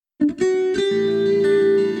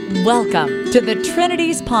Welcome to the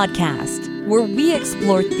Trinity's podcast, where we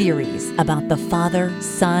explore theories about the Father,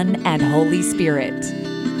 Son, and Holy Spirit.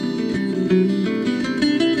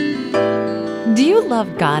 Do you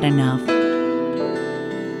love God enough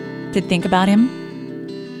to think about Him?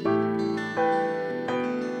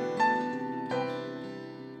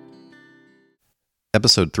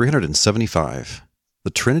 Episode 375,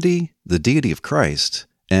 The Trinity, the Deity of Christ,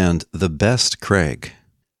 and the Best Craig,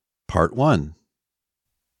 Part 1.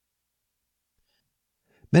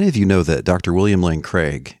 Many of you know that Dr. William Lane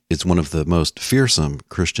Craig is one of the most fearsome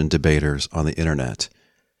Christian debaters on the internet.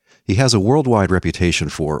 He has a worldwide reputation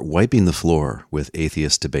for wiping the floor with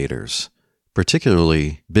atheist debaters,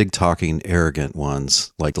 particularly big-talking, arrogant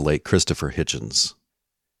ones like the late Christopher Hitchens.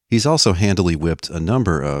 He's also handily whipped a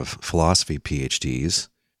number of philosophy PhDs,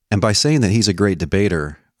 and by saying that he's a great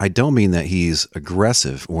debater, I don't mean that he's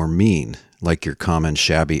aggressive or mean like your common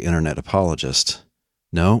shabby internet apologist.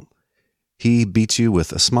 No. He beats you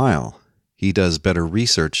with a smile. He does better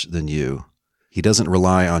research than you. He doesn't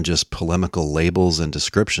rely on just polemical labels and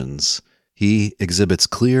descriptions. He exhibits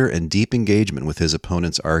clear and deep engagement with his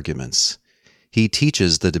opponent's arguments. He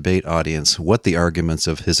teaches the debate audience what the arguments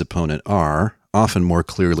of his opponent are, often more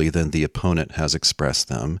clearly than the opponent has expressed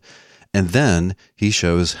them, and then he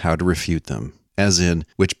shows how to refute them, as in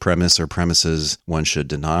which premise or premises one should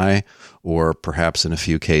deny, or perhaps in a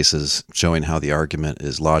few cases, showing how the argument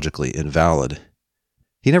is logically invalid.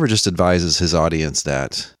 He never just advises his audience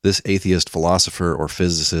that this atheist philosopher or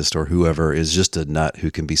physicist or whoever is just a nut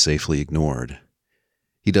who can be safely ignored.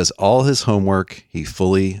 He does all his homework, he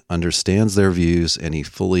fully understands their views, and he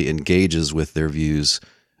fully engages with their views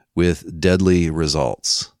with deadly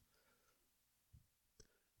results.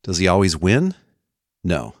 Does he always win?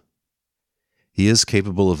 No. He is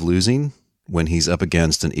capable of losing when he's up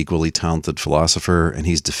against an equally talented philosopher and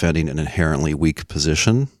he's defending an inherently weak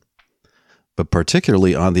position. But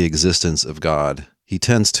particularly on the existence of God, he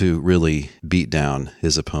tends to really beat down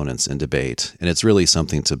his opponents in debate, and it's really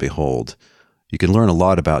something to behold. You can learn a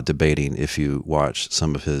lot about debating if you watch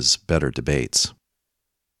some of his better debates.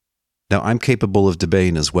 Now, I'm capable of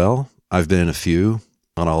debating as well. I've been in a few.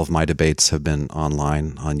 Not all of my debates have been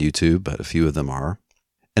online on YouTube, but a few of them are.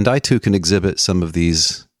 And I too can exhibit some of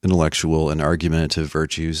these intellectual and argumentative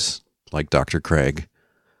virtues, like Dr. Craig.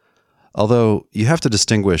 Although you have to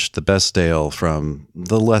distinguish the best Dale from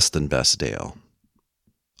the less than best Dale.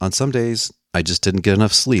 On some days, I just didn't get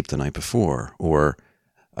enough sleep the night before, or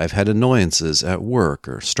I've had annoyances at work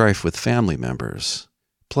or strife with family members.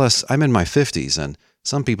 Plus, I'm in my 50s, and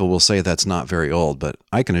some people will say that's not very old, but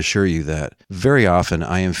I can assure you that very often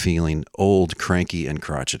I am feeling old, cranky, and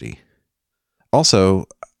crotchety. Also,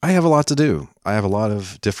 I have a lot to do. I have a lot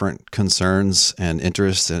of different concerns and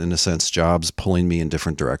interests and, in a sense, jobs pulling me in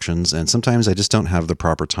different directions, and sometimes I just don't have the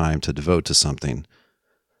proper time to devote to something.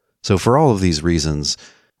 So for all of these reasons,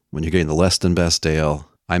 when you're getting the less than best Dale,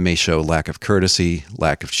 I may show lack of courtesy,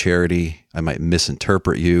 lack of charity, I might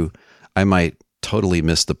misinterpret you, I might totally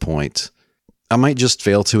miss the point. I might just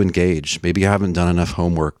fail to engage. Maybe I haven't done enough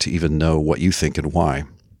homework to even know what you think and why.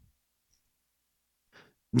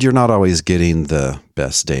 You're not always getting the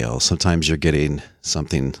best Dale. Sometimes you're getting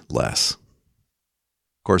something less.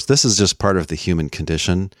 Of course, this is just part of the human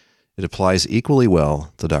condition. It applies equally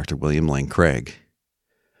well to Dr. William Lane Craig.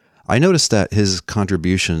 I noticed that his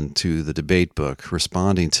contribution to the debate book,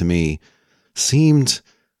 responding to me, seemed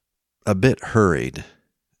a bit hurried.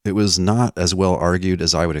 It was not as well argued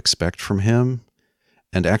as I would expect from him,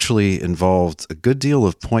 and actually involved a good deal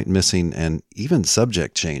of point missing and even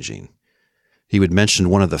subject changing. He would mention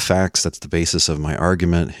one of the facts that's the basis of my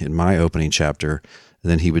argument in my opening chapter, and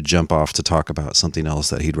then he would jump off to talk about something else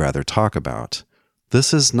that he'd rather talk about.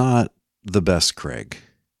 This is not the best Craig.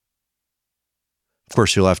 Of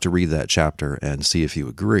course, you'll have to read that chapter and see if you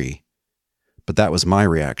agree, but that was my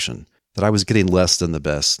reaction, that I was getting less than the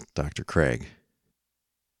best Dr. Craig.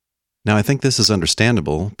 Now, I think this is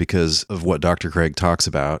understandable because of what Dr. Craig talks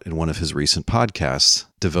about in one of his recent podcasts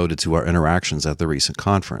devoted to our interactions at the recent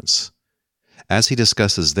conference. As he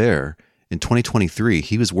discusses there, in 2023,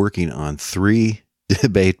 he was working on 3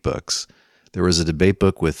 debate books. There was a debate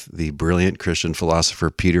book with the brilliant Christian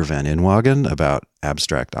philosopher Peter Van Inwagen about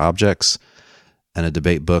abstract objects, and a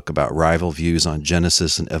debate book about rival views on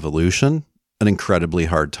Genesis and evolution, an incredibly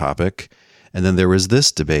hard topic. And then there was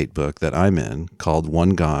this debate book that I'm in called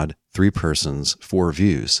One God, Three Persons, Four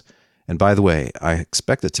Views. And by the way, I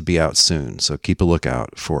expect it to be out soon, so keep a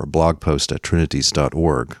lookout for a blog post at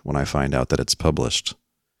trinities.org when I find out that it's published.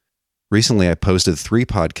 Recently, I posted 3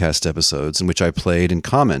 podcast episodes in which I played and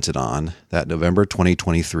commented on that November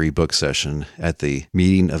 2023 book session at the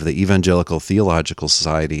meeting of the Evangelical Theological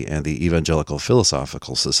Society and the Evangelical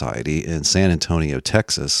Philosophical Society in San Antonio,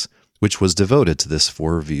 Texas, which was devoted to this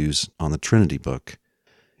 4 reviews on the Trinity book.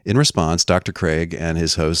 In response, Dr. Craig and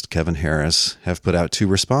his host, Kevin Harris, have put out 2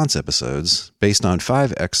 response episodes based on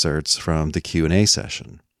 5 excerpts from the Q&A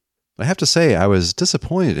session. I have to say, I was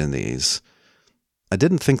disappointed in these. I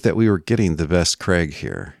didn't think that we were getting the best Craig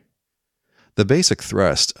here. The basic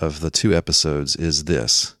thrust of the 2 episodes is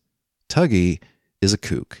this. Tuggy is a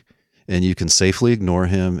kook, and you can safely ignore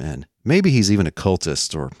him, and maybe he's even a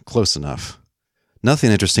cultist, or close enough.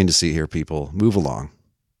 Nothing interesting to see here, people. Move along.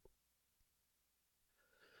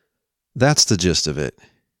 That's the gist of it.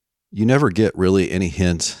 You never get really any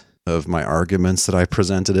hint of my arguments that I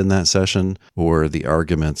presented in that session, or the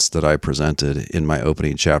arguments that I presented in my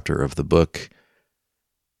opening chapter of the book.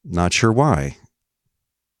 Not sure why.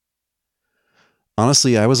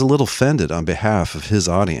 Honestly, I was a little offended on behalf of his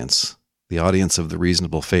audience, the audience of the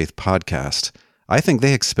Reasonable Faith podcast. I think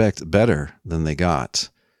they expect better than they got.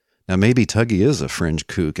 Now, maybe Tuggy is a fringe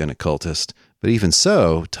kook and occultist, but even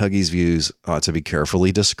so, Tuggy's views ought to be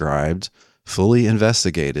carefully described, fully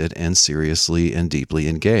investigated, and seriously and deeply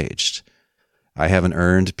engaged. I have an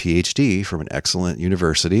earned PhD from an excellent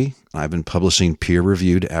university. I've been publishing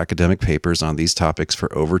peer-reviewed academic papers on these topics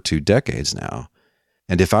for over 2 decades now.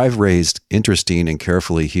 And if I've raised interesting and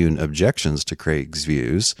carefully hewn objections to Craig's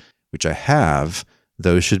views, which I have,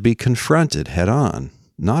 those should be confronted head-on,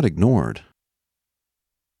 not ignored.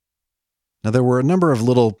 Now, there were a number of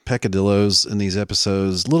little peccadillos in these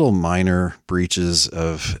episodes, little minor breaches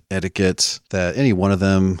of etiquette that any one of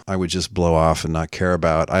them I would just blow off and not care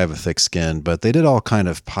about. I have a thick skin, but they did all kind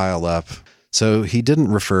of pile up. So he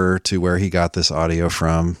didn't refer to where he got this audio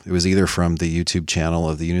from. It was either from the YouTube channel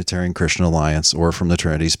of the Unitarian Christian Alliance or from the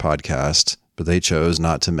Trinity's podcast, but they chose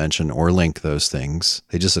not to mention or link those things.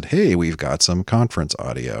 They just said, hey, we've got some conference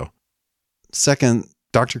audio. Second,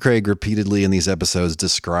 Dr. Craig repeatedly in these episodes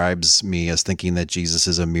describes me as thinking that Jesus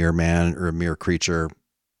is a mere man or a mere creature.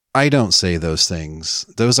 I don't say those things.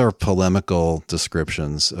 Those are polemical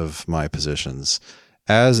descriptions of my positions,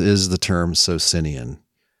 as is the term Socinian.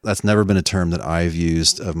 That's never been a term that I've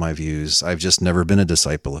used of my views. I've just never been a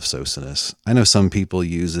disciple of Socinus. I know some people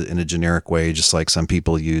use it in a generic way, just like some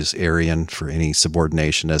people use Arian for any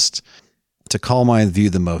subordinationist. To call my view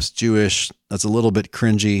the most Jewish, that's a little bit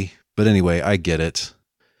cringy, but anyway, I get it.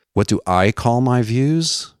 What do I call my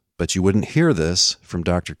views? But you wouldn't hear this from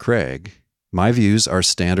Dr. Craig. My views are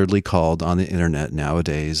standardly called on the internet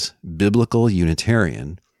nowadays Biblical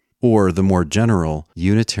Unitarian, or the more general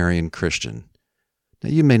Unitarian Christian. Now,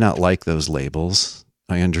 you may not like those labels,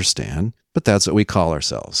 I understand, but that's what we call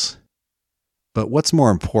ourselves. But what's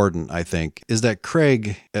more important, I think, is that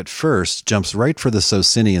Craig at first jumps right for the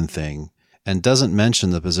Socinian thing and doesn't mention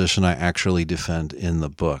the position I actually defend in the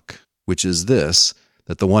book, which is this,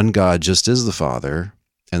 that the one God just is the Father,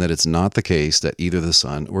 and that it's not the case that either the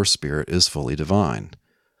Son or Spirit is fully divine.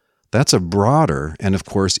 That's a broader and, of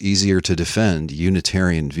course, easier to defend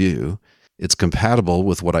Unitarian view. It's compatible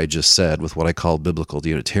with what I just said, with what I call biblical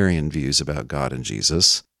Unitarian views about God and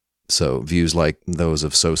Jesus. So views like those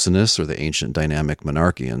of Socinus or the ancient dynamic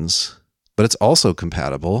monarchians. But it's also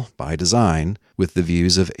compatible, by design, with the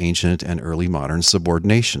views of ancient and early modern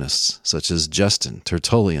subordinationists, such as Justin,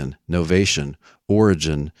 Tertullian, Novatian,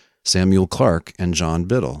 Origen, Samuel Clarke, and John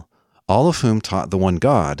Biddle, all of whom taught the one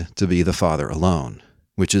God to be the Father alone,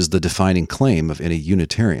 which is the defining claim of any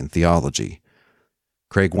Unitarian theology.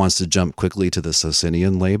 Craig wants to jump quickly to the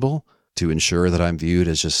Socinian label to ensure that I'm viewed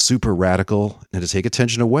as just super radical and to take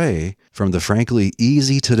attention away from the frankly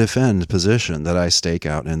easy-to-defend position that I stake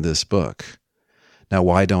out in this book. Now,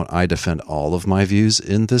 why don't I defend all of my views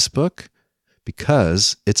in this book?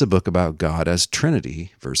 Because it's a book about God as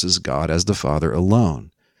Trinity versus God as the Father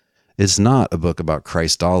alone. It's not a book about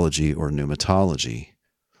Christology or pneumatology.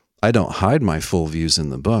 I don't hide my full views in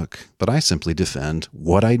the book, but I simply defend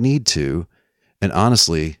what I need to, and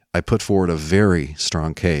honestly, I put forward a very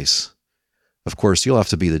strong case. Of course, you'll have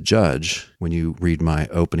to be the judge when you read my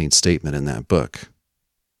opening statement in that book.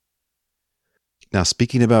 Now,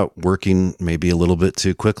 speaking about working maybe a little bit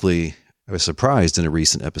too quickly, I was surprised in a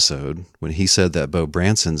recent episode when he said that Bo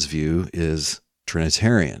Branson's view is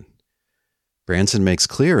Trinitarian. Branson makes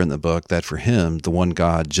clear in the book that for him, the one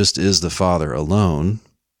God just is the Father alone.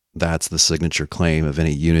 That's the signature claim of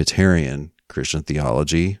any Unitarian Christian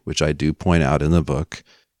theology, which I do point out in the book.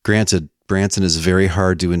 Granted, Branson is very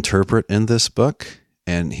hard to interpret in this book,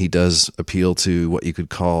 and he does appeal to what you could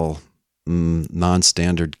call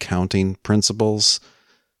non-standard counting principles.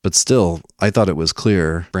 But still, I thought it was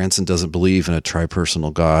clear Branson doesn't believe in a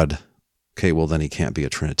tripersonal God. Okay, well, then he can't be a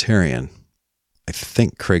Trinitarian. I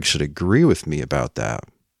think Craig should agree with me about that.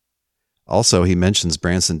 Also, he mentions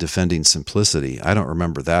Branson defending simplicity. I don't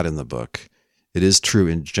remember that in the book. It is true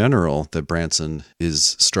in general that Branson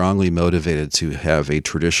is strongly motivated to have a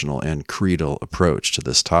traditional and creedal approach to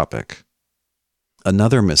this topic.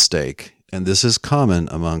 Another mistake, and this is common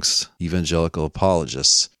amongst evangelical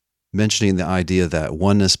apologists, mentioning the idea that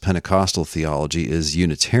oneness Pentecostal theology is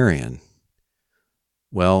Unitarian.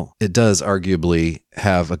 Well, it does arguably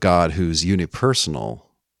have a God who's unipersonal,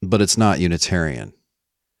 but it's not Unitarian.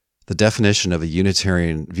 The definition of a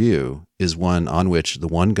Unitarian view is one on which the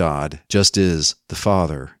one God just is the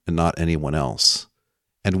Father and not anyone else.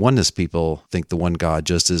 And oneness people think the one God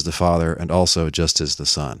just is the Father and also just is the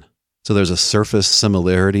Son. So there's a surface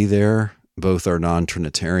similarity there. Both are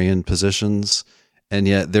non-Trinitarian positions, and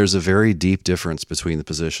yet there's a very deep difference between the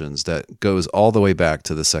positions that goes all the way back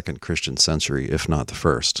to the second Christian century, if not the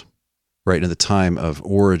first. Right in the time of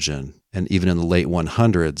Origen, and even in the late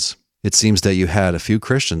 100s, it seems that you had a few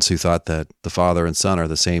Christians who thought that the Father and Son are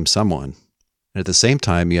the same someone. And at the same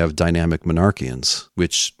time, you have dynamic monarchians,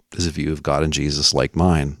 which is a view of God and Jesus like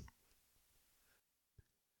mine.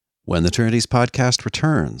 When the Trinities podcast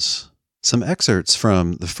returns, some excerpts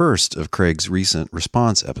from the first of Craig's recent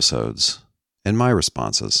response episodes, and my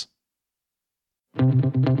responses.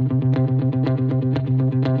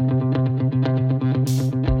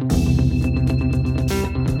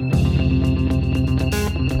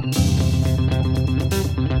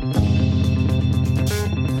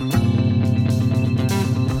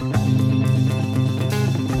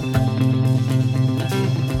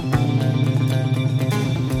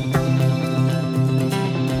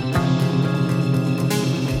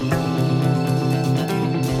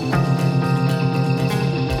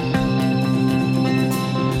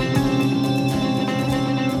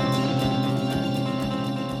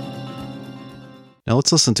 Now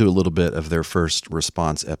let's listen to a little bit of their first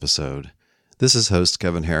response episode. This is host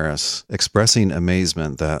Kevin Harris expressing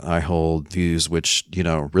amazement that I hold views which,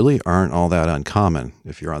 really aren't all that uncommon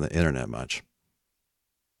if you're on the internet much.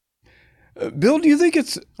 Bill, do you think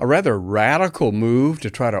it's a rather radical move to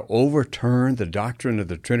try to overturn the doctrine of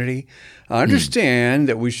the Trinity? I understand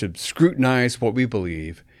that we should scrutinize what we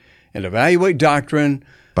believe and evaluate doctrine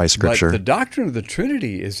by Scripture. But the doctrine of the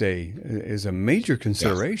Trinity is a major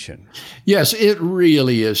consideration. Yes, it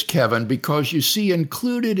really is, Kevin, because you see,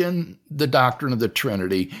 included in the doctrine of the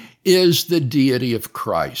Trinity is the deity of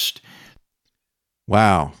Christ.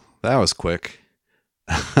 Wow, that was quick.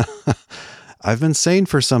 I've been saying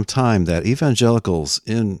for some time that evangelicals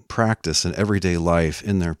in practice and everyday life,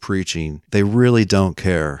 in their preaching, they really don't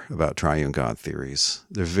care about triune God theories.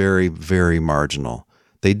 They're very, very marginal.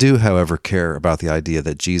 They do, however, care about the idea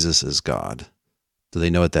that Jesus is God. Do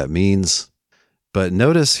they know what that means? But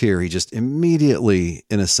notice here, he just immediately,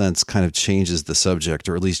 in a sense, kind of changes the subject,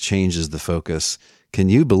 or at least changes the focus. Can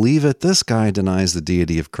you believe it? This guy denies the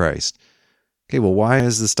deity of Christ. Okay, well, why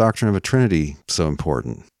is this doctrine of a Trinity so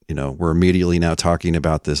important? We're immediately now talking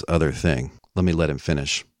about this other thing. Let me let him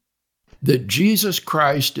finish. That Jesus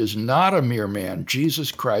Christ is not a mere man.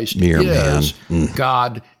 Jesus Christ is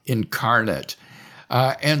God incarnate.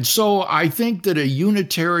 And so I think that a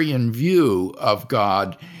Unitarian view of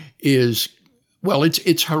God is,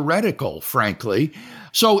 it's heretical, frankly.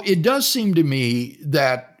 So it does seem to me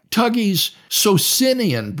that Tuggy's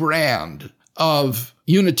Socinian brand of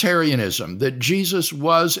Unitarianism, that Jesus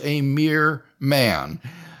was a mere man,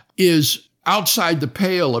 is outside the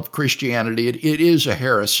pale of Christianity. It is a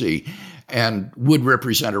heresy and would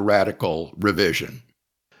represent a radical revision.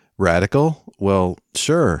 Radical? Well,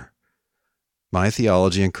 sure. My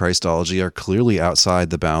theology and Christology are clearly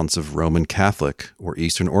outside the bounds of Roman Catholic or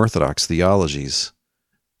Eastern Orthodox theologies.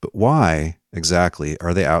 But why, exactly,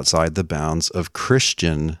 are they outside the bounds of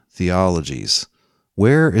Christian theologies?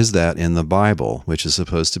 Where is that in the Bible, which is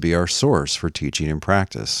supposed to be our source for teaching and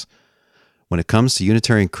practice? When it comes to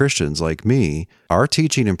Unitarian Christians like me, our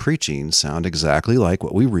teaching and preaching sound exactly like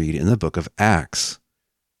what we read in the book of Acts.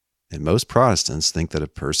 And most Protestants think that a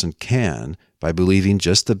person can, by believing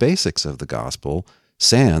just the basics of the gospel,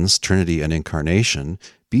 sans Trinity and incarnation,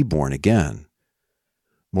 be born again.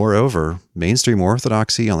 Moreover, mainstream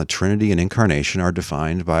orthodoxy on the Trinity and incarnation are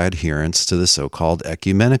defined by adherence to the so-called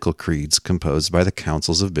ecumenical creeds composed by the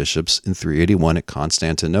councils of bishops in 381 at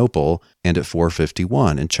Constantinople and at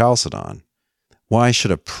 451 in Chalcedon. Why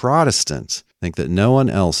should a Protestant think that no one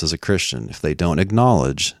else is a Christian if they don't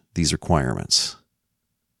acknowledge these requirements?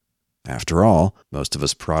 After all, most of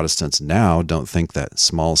us Protestants now don't think that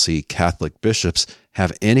small c Catholic bishops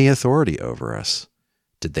have any authority over us.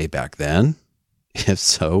 Did they back then? If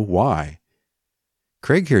so, why?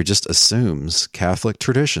 Craig here just assumes Catholic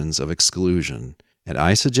traditions of exclusion, and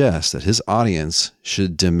I suggest that his audience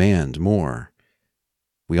should demand more.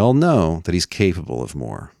 We all know that he's capable of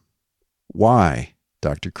more. Why,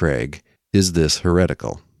 Dr. Craig, is this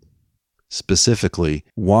heretical? Specifically,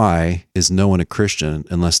 why is no one a Christian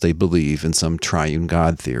unless they believe in some triune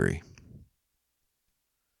God theory?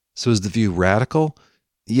 So is the view radical?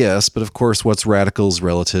 Yes, but of course what's radical is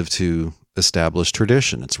relative to established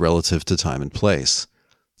tradition. It's relative to time and place.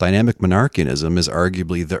 Dynamic monarchianism is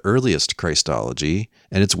arguably the earliest Christology,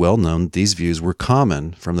 and it's well known that these views were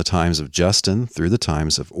common from the times of Justin through the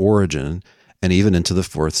times of Origen, and even into the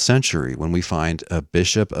 4th century, when we find a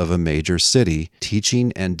bishop of a major city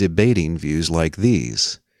teaching and debating views like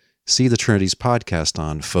these. See the Trinity's podcast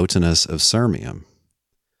on Photinus of Sirmium.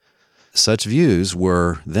 Such views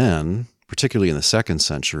were then, particularly in the 2nd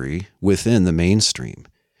century, within the mainstream,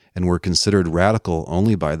 and were considered radical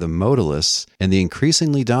only by the modalists and the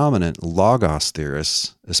increasingly dominant Logos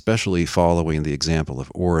theorists, especially following the example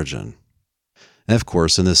of Origen. And of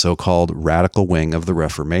course, in the so-called radical wing of the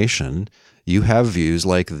Reformation, you have views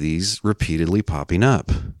like these repeatedly popping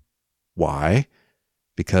up. Why?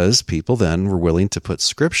 Because people then were willing to put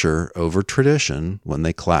Scripture over tradition when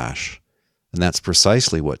they clash. And that's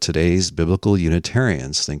precisely what today's biblical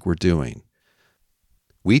Unitarians think we're doing.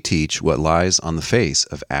 We teach what lies on the face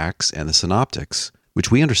of Acts and the Synoptics,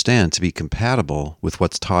 which we understand to be compatible with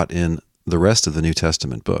what's taught in the rest of the New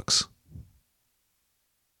Testament books.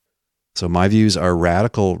 So my views are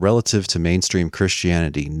radical relative to mainstream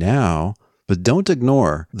Christianity now, but don't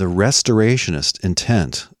ignore the restorationist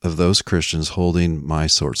intent of those Christians holding my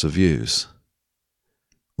sorts of views.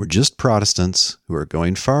 We're just Protestants who are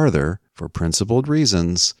going farther for principled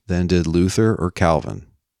reasons than did Luther or Calvin.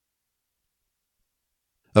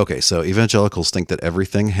 Okay, so evangelicals think that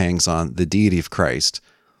everything hangs on the deity of Christ,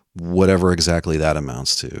 whatever exactly that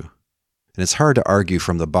amounts to. And it's hard to argue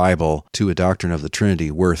from the Bible to a doctrine of the Trinity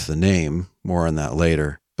worth the name, more on that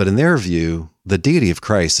later. But in their view, the deity of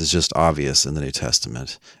Christ is just obvious in the New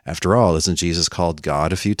Testament. After all, isn't Jesus called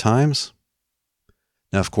God a few times?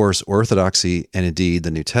 Now, of course, Orthodoxy and indeed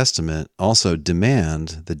the New Testament also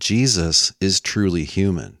demand that Jesus is truly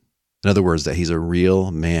human. In other words, that he's a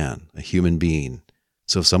real man, a human being.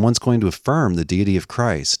 So if someone's going to affirm the deity of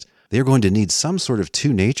Christ, they're going to need some sort of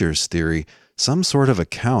two natures theory, some sort of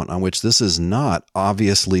account on which this is not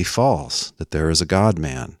obviously false, that there is a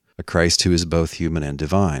God-man, a Christ who is both human and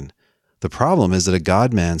divine. The problem is that a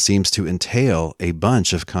God-man seems to entail a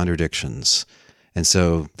bunch of contradictions. And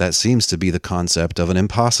so that seems to be the concept of an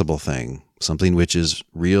impossible thing, something which is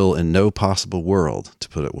real in no possible world, to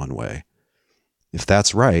put it one way. If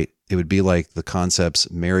that's right, it would be like the concepts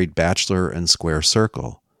married bachelor and square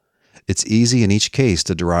circle. It's easy in each case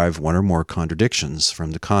to derive one or more contradictions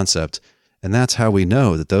from the concept, and that's how we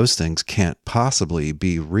know that those things can't possibly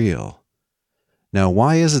be real. Now,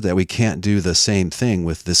 why is it that we can't do the same thing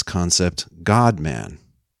with this concept, God-man?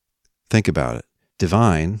 Think about it.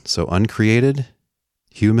 Divine, so uncreated.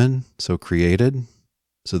 Human, so created.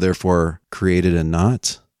 So therefore created and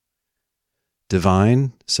not.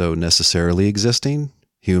 Divine, so necessarily existing.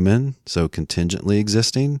 Human, so contingently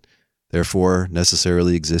existing. Therefore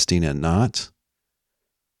necessarily existing and not.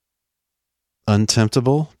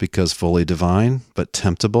 Untemptable, because fully divine, but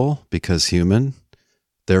temptable, because human.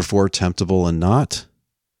 Therefore temptable and not.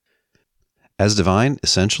 As divine,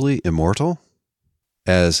 essentially immortal.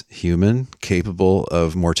 As human, capable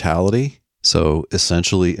of mortality, so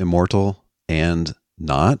essentially immortal and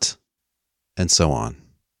not, and so on.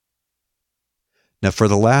 Now, for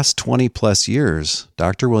the last 20 plus years,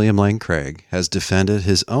 Dr. William Lane Craig has defended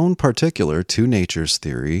his own particular two natures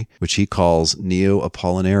theory, which he calls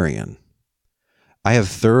Neo-Apollinarian. I have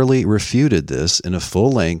thoroughly refuted this in a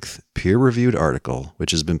full-length, peer-reviewed article,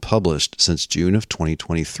 which has been published since June of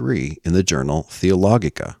 2023 in the journal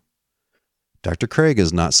Theologica. Dr. Craig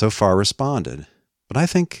has not so far responded, but I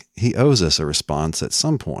think he owes us a response at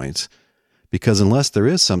some point, because unless there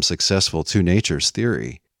is some successful two natures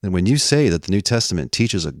theory, then when you say that the New Testament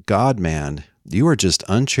teaches a God-man, you are just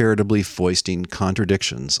uncharitably foisting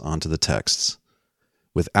contradictions onto the texts.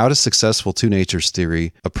 Without a successful two natures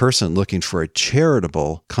theory, a person looking for a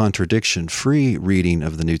charitable, contradiction-free reading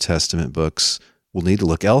of the New Testament books will need to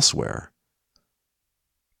look elsewhere.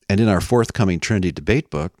 And in our forthcoming Trinity debate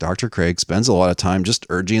book, Dr. Craig spends a lot of time just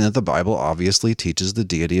urging that the Bible obviously teaches the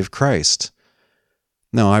deity of Christ.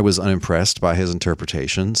 Now, I was unimpressed by his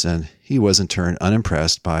interpretations, and he was in turn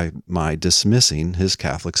unimpressed by my dismissing his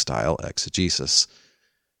Catholic-style exegesis.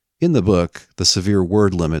 In the book, the severe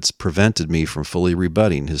word limits prevented me from fully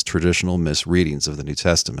rebutting his traditional misreadings of the New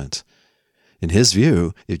Testament. In his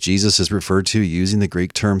view, if Jesus is referred to using the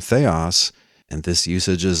Greek term theos, and this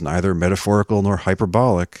usage is neither metaphorical nor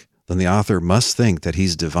hyperbolic, then the author must think that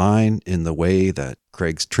he's divine in the way that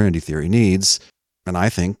Craig's Trinity theory needs, and I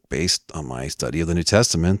think, based on my study of the New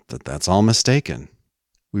Testament, that that's all mistaken.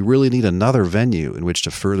 We really need another venue in which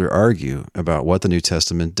to further argue about what the New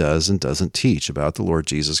Testament does and doesn't teach about the Lord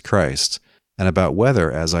Jesus Christ, and about whether,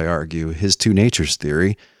 as I argue, his two natures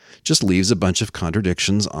theory just leaves a bunch of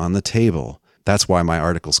contradictions on the table. That's why my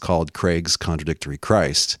article's called Craig's Contradictory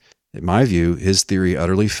Christ. In my view, his theory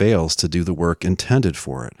utterly fails to do the work intended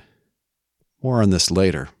for it. More on this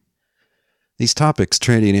later. These topics,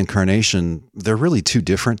 Trinity and Incarnation, they're really two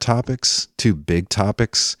different topics, two big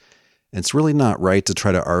topics. It's really not right to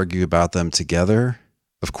try to argue about them together.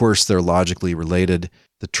 Of course, they're logically related.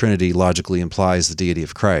 The Trinity logically implies the deity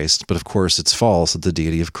of Christ, but of course it's false that the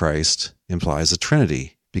deity of Christ implies a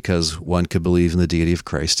Trinity, because one could believe in the deity of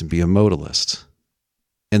Christ and be a modalist.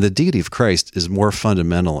 And the deity of Christ is more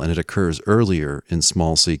fundamental, and it occurs earlier in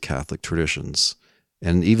small c Catholic traditions.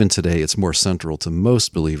 And even today, it's more central to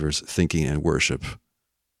most believers' thinking and worship.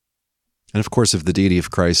 And of course, if the deity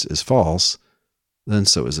of Christ is false, then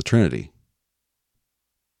so is the Trinity.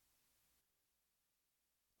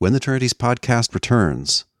 When the Trinities podcast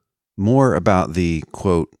returns, more about the,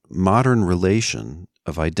 quote, modern relation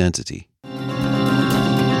of identity.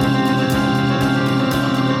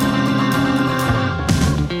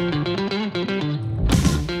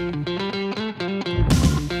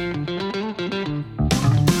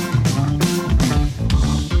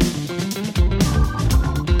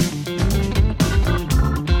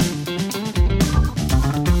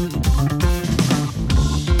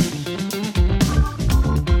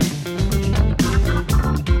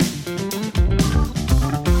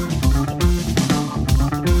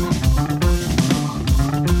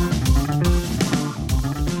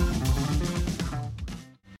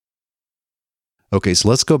 Okay, so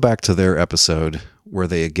let's go back to their episode where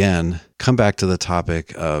they again come back to the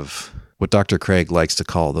topic of what Dr. Craig likes to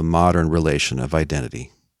call the modern relation of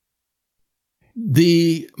identity.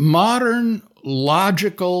 The modern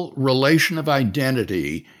logical relation of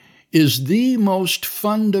identity is the most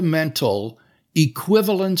fundamental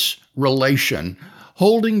equivalence relation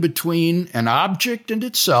holding between an object and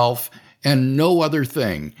itself and no other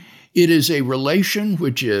thing. It is a relation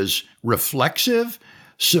which is reflexive,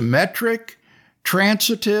 symmetric,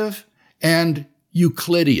 transitive, and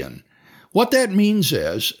Euclidean. What that means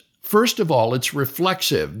is, first of all, it's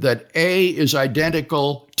reflexive, that A is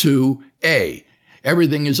identical to A.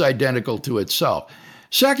 Everything is identical to itself.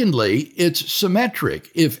 Secondly, it's symmetric.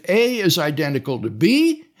 If A is identical to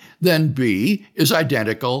B, then B is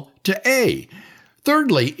identical to A.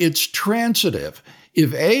 Thirdly, it's transitive.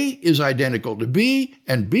 If A is identical to B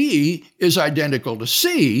and B is identical to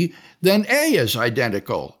C, then A is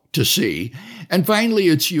identical to C. And finally,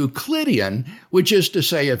 it's Euclidean, which is to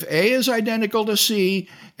say if A is identical to C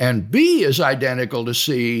and B is identical to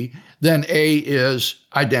C, then A is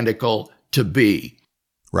identical to B.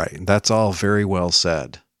 Right. That's all very well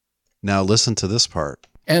said. Now listen to this part.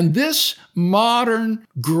 And this modern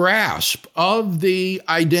grasp of the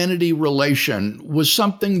identity relation was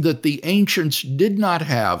something that the ancients did not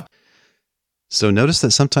have. So notice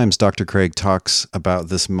that sometimes Dr. Craig talks about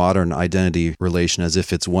this modern identity relation as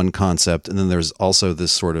if it's one concept, and then there's also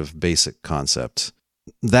this sort of basic concept.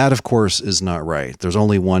 That, of course, is not right. There's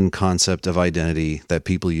only one concept of identity that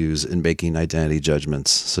people use in making identity judgments,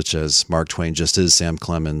 such as Mark Twain just is Sam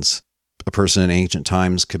Clemens. A person in ancient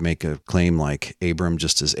times could make a claim like Abram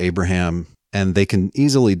just as Abraham, and they can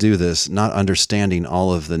easily do this not understanding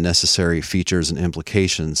all of the necessary features and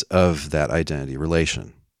implications of that identity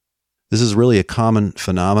relation. This is really a common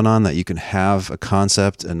phenomenon that you can have a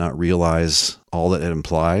concept and not realize all that it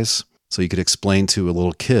implies. So you could explain to a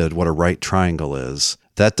little kid what a right triangle is.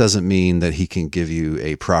 That doesn't mean that he can give you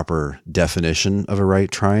a proper definition of a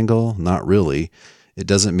right triangle. Not really. It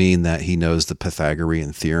doesn't mean that he knows the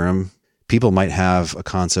Pythagorean theorem. People might have a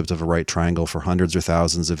concept of a right triangle for hundreds or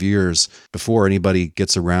thousands of years before anybody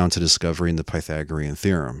gets around to discovering the Pythagorean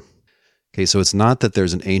theorem. Okay, so it's not that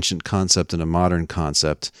there's an ancient concept and a modern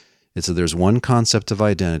concept. It's that there's one concept of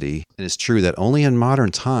identity, and it's true that only in modern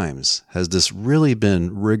times has this really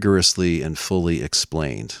been rigorously and fully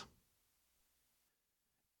explained.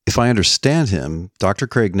 If I understand him, Dr.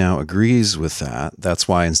 Craig now agrees with that. That's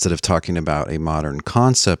why instead of talking about a modern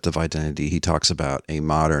concept of identity, he talks about a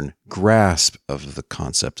modern grasp of the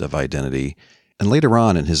concept of identity. And later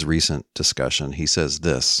on in his recent discussion, he says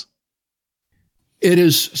this. It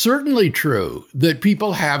is certainly true that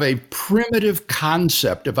people have a primitive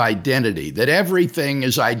concept of identity, that everything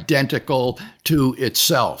is identical to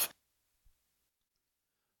itself.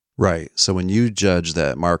 Right. So when you judge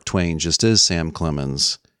that Mark Twain just is Sam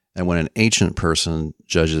Clemens, and when an ancient person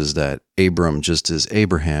judges that Abram just is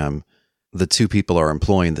Abraham, the two people are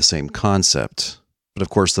employing the same concept. But of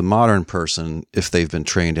course, the modern person, if they've been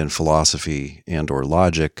trained in philosophy and or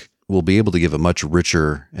logic, will be able to give a much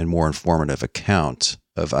richer and more informative account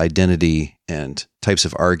of identity and types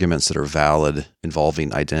of arguments that are valid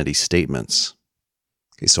involving identity statements.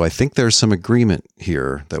 Okay, so I think there's some agreement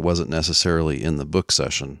here that wasn't necessarily in the book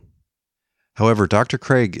session. However, Dr.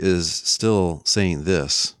 Craig is still saying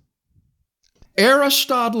this.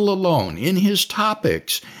 Aristotle alone, in his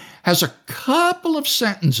Topics, has a couple of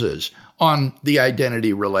sentences on the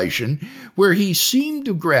identity relation where he seemed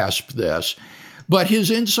to grasp this, but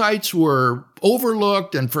his insights were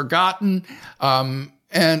overlooked and forgotten.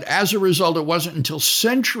 And as a result, it wasn't until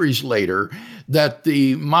centuries later that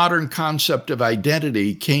the modern concept of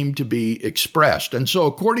identity came to be expressed. And so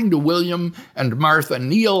according to William and Martha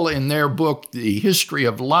Neal in their book, The History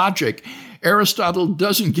of Logic, Aristotle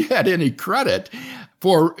doesn't get any credit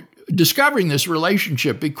for discovering this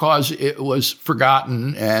relationship because it was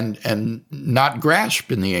forgotten and not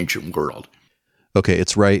grasped in the ancient world. Okay,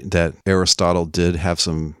 it's right that Aristotle did have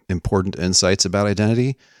some important insights about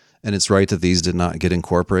identity, and it's right that these did not get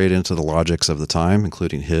incorporated into the logics of the time,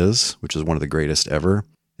 including his, which is one of the greatest ever.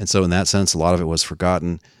 And so in that sense, a lot of it was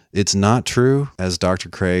forgotten. It's not true, as Dr.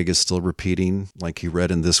 Craig is still repeating, like he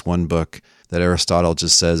read in this one book, that Aristotle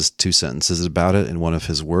just says 2 sentences about it in one of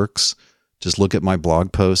his works. Just look at my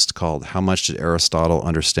blog post called How Much Did Aristotle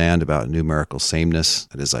Understand About Numerical Sameness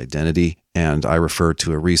and His Identity? And I refer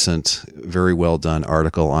to a recent, very well done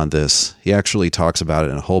article on this. He actually talks about it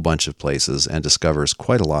in a whole bunch of places and discovers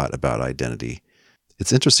quite a lot about identity.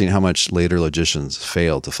 It's interesting how much later logicians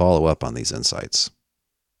failed to follow up on these insights.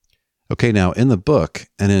 Okay, now in the book,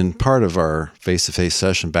 and in part of our face-to-face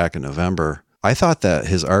session back in November, I thought that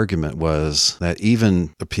his argument was that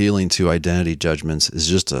even appealing to identity judgments is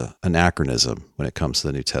just an anachronism when it comes to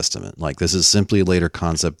the New Testament. Like, this is simply a later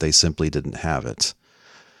concept. They simply didn't have it.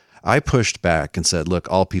 I pushed back and said, look,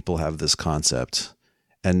 all people have this concept.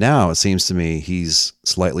 And now it seems to me he's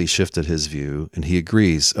slightly shifted his view and he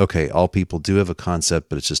agrees, okay, all people do have a concept,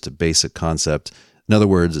 but it's just a basic concept. In other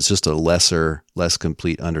words, it's just a lesser, less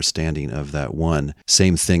complete understanding of that one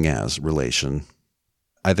same thing as relation.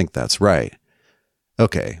 I think that's right.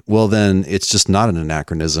 Okay, well then it's just not an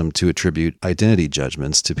anachronism to attribute identity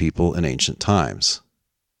judgments to people in ancient times.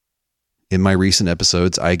 In my recent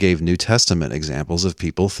episodes, I gave New Testament examples of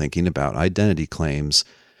people thinking about identity claims,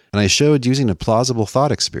 and I showed using a plausible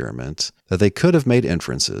thought experiment that they could have made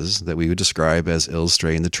inferences that we would describe as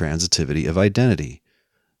illustrating the transitivity of identity.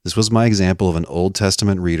 This was my example of an Old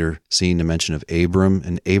Testament reader seeing the mention of Abram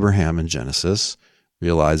and Abraham in Genesis,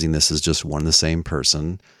 realizing this is just one and the same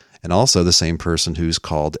person, and also the same person who's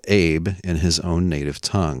called Abe in his own native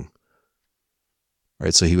tongue. All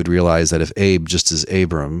right, so he would realize that if Abe just is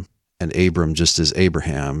Abram and Abram just is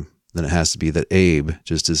Abraham, then it has to be that Abe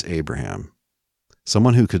just is Abraham.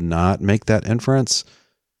 Someone who could not make that inference,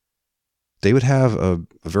 they would have a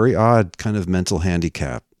very odd kind of mental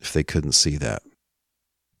handicap if they couldn't see that.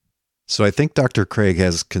 So I think Dr. Craig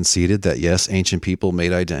has conceded that yes, ancient people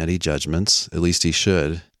made identity judgments, at least he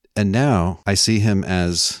should. And now I see him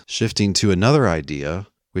as shifting to another idea,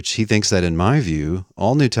 which he thinks that in my view,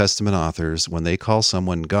 all New Testament authors, when they call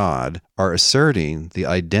someone God, are asserting the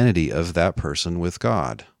identity of that person with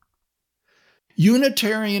God.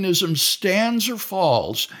 Unitarianism stands or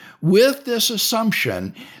falls with this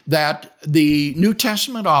assumption that the New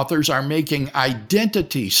Testament authors are making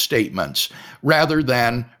identity statements rather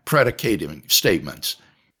than predicating statements.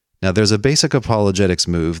 Now, there's a basic apologetics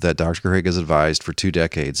move that Dr. Craig has advised for 2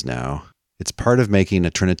 decades now. It's part of making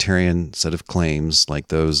a Trinitarian set of claims like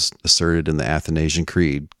those asserted in the Athanasian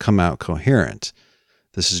Creed come out coherent.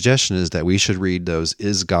 The suggestion is that we should read those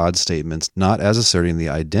is God statements not as asserting the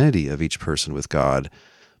identity of each person with God,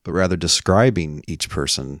 but rather describing each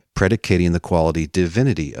person, predicating the quality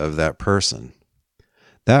divinity of that person.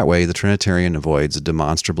 That way, the Trinitarian avoids a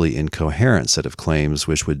demonstrably incoherent set of claims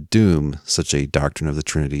which would doom such a doctrine of the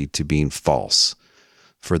Trinity to being false.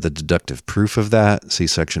 For the deductive proof of that, see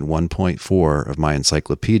section 1.4 of my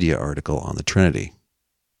encyclopedia article on the Trinity.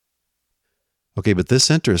 Okay, but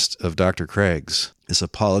this interest of Dr. Craig's, this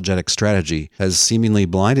apologetic strategy, has seemingly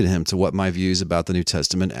blinded him to what my views about the New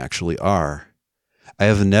Testament actually are. I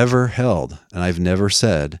have never held, and I've never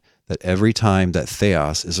said, that every time that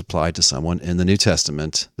theos is applied to someone in the New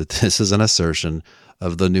Testament, that this is an assertion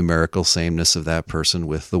of the numerical sameness of that person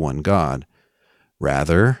with the one God.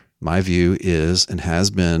 Rather, my view is and has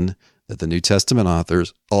been that the New Testament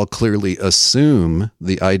authors all clearly assume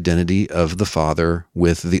the identity of the Father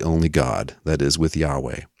with the only God, that is, with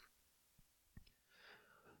Yahweh.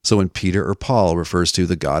 So when Peter or Paul refers to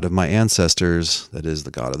the God of my ancestors, that is,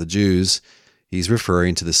 the God of the Jews, he's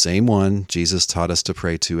referring to the same one Jesus taught us to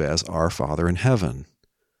pray to as our Father in heaven.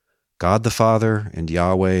 God the Father and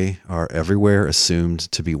Yahweh are everywhere assumed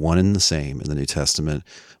to be one and the same in the New Testament,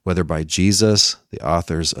 whether by Jesus, the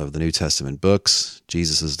authors of the New Testament books,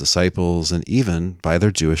 Jesus' disciples, and even by their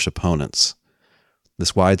Jewish opponents.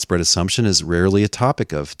 This widespread assumption is rarely a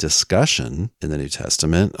topic of discussion in the New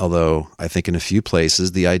Testament, although I think in a few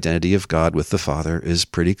places the identity of God with the Father is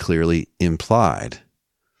pretty clearly implied.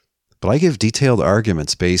 But I give detailed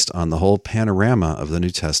arguments based on the whole panorama of the New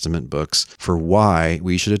Testament books for why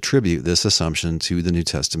we should attribute this assumption to the New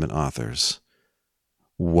Testament authors.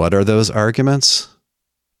 What are those arguments?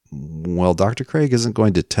 Well, Dr. Craig isn't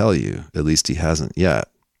going to tell you, at least he hasn't yet.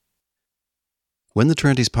 When the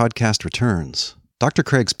Trinity's podcast returns, Dr.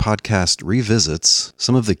 Craig's podcast revisits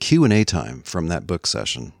some of the Q&A time from that book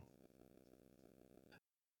session.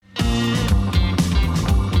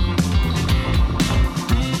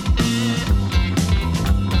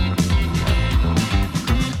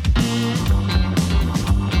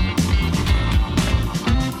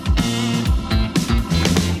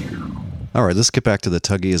 All right, let's get back to the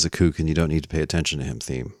Tuggy is a kook and you don't need to pay attention to him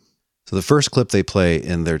theme. So the first clip they play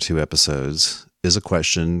in their 2 episodes is a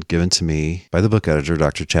question given to me by the book editor,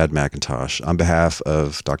 Dr. Chad McIntosh, on behalf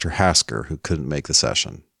of Dr. Hasker, who couldn't make the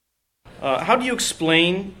session. How do you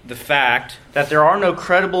explain the fact that there are no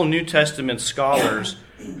credible New Testament scholars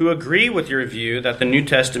who agree with your view that the New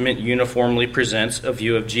Testament uniformly presents a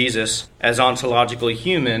view of Jesus as ontologically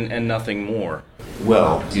human and nothing more?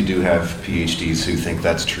 Well, you do have PhDs who think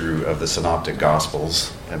that's true of the Synoptic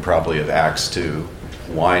Gospels and probably of Acts too.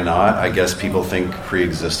 Why not? I guess people think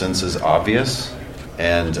pre-existence is obvious,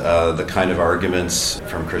 and the kind of arguments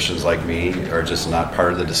from Christians like me are just not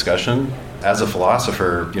part of the discussion. As a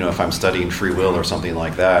philosopher, if I'm studying free will or something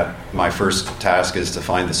like that, my first task is to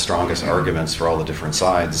find the strongest arguments for all the different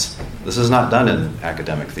sides. This is not done in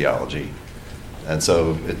academic theology, and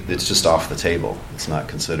so it's just off the table. It's not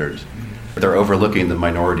considered. They're overlooking the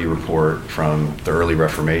Minority Report from the early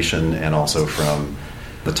Reformation and also from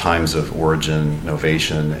the times of Origen,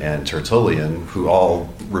 Novatian, and Tertullian, who all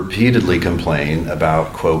repeatedly complain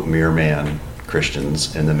about, quote, mere man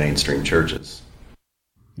Christians in the mainstream churches.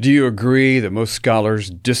 Do you agree that most scholars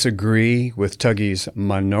disagree with Tuggy's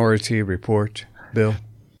Minority Report, Bill?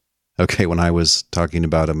 Okay, when I was talking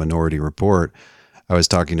about a Minority Report, I was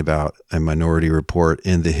talking about a Minority Report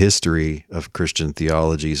in the history of Christian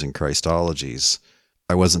theologies and Christologies.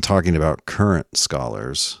 I wasn't talking about current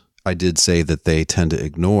scholars. I did say that they tend to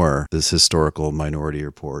ignore this historical Minority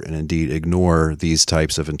Report and indeed ignore these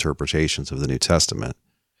types of interpretations of the New Testament.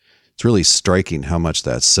 It's really striking how much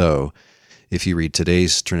that's so. If you read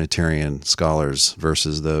today's Trinitarian scholars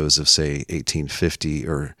versus those of, say, 1850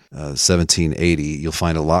 or 1780, you'll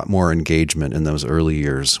find a lot more engagement in those early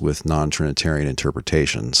years with non-Trinitarian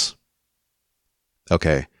interpretations.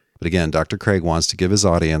 Okay, but again, Dr. Craig wants to give his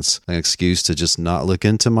audience an excuse to just not look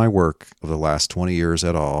into my work of the last 20 years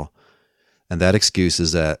at all. And that excuse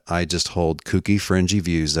is that I just hold kooky, fringy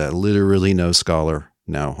views that literally no scholar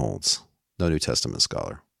now holds. No New Testament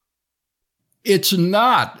scholar. It's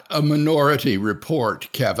not a Minority Report,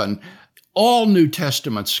 Kevin. All New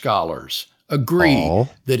Testament scholars agree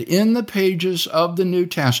that in the pages of the New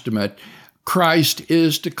Testament, Christ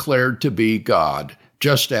is declared to be God,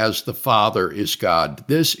 just as the Father is God.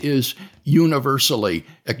 This is universally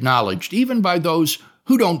acknowledged, even by those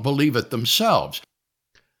who don't believe it themselves.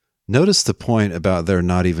 Notice the point about their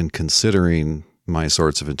not even considering my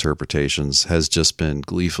sorts of interpretations has just been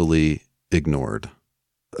gleefully ignored.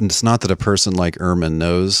 And it's not that a person like Ehrman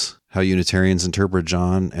knows how Unitarians interpret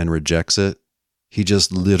John and rejects it. He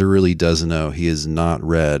just literally doesn't know. He has not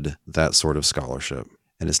read that sort of scholarship.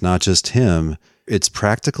 And it's not just him. It's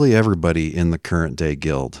practically everybody in the current day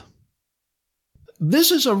guild.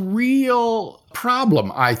 This is a real problem,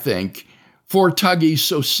 I think, for Tuggy's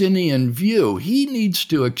Socinian view. He needs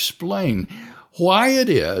to explain why it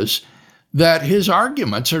is that his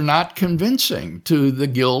arguments are not convincing to the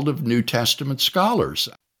Guild of New Testament Scholars.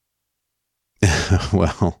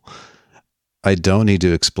 Well, I don't need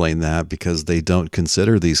to explain that because they don't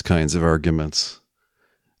consider these kinds of arguments.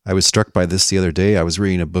 I was struck by this the other day. I was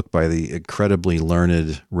reading a book by the incredibly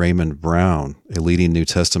learned Raymond Brown, a leading New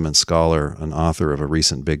Testament scholar, an author of a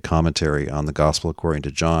recent big commentary on the Gospel according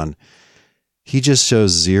to John. He just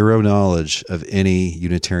shows zero knowledge of any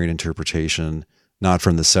Unitarian interpretation, not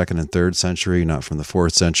from the 2nd and 3rd century, not from the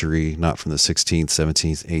 4th century, not from the 16th,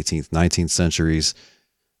 17th, 18th, 19th centuries,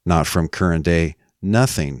 not from current day,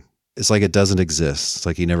 nothing. It's like it doesn't exist. It's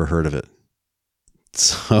like he never heard of it.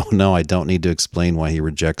 So no, I don't need to explain why he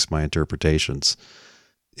rejects my interpretations.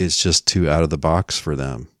 It's just too out of the box for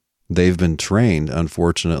them. They've been trained,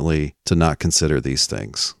 unfortunately, to not consider these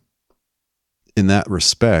things. In that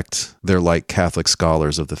respect, they're like Catholic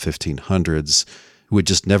scholars of the 1500s who would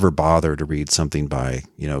just never bother to read something by,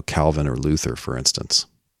 Calvin or Luther, for instance.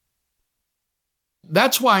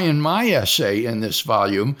 That's why in my essay in this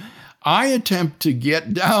volume, I attempt to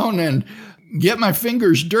get down and get my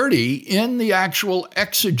fingers dirty in the actual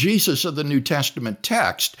exegesis of the New Testament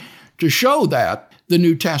text to show that the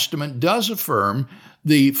New Testament does affirm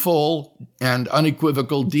the full and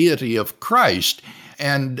unequivocal deity of Christ,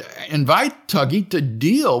 and invite Tuggy to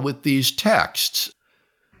deal with these texts.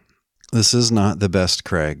 This is not the best,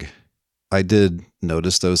 Craig. I did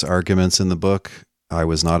notice those arguments in the book. I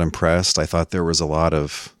was not impressed. I thought there was a lot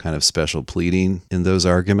of kind of special pleading in those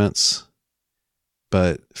arguments.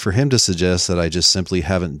 But for him to suggest that I just simply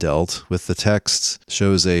haven't dealt with the texts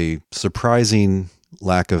shows a surprising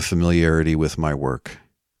lack of familiarity with my work.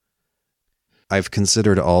 I've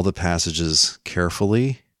considered all the passages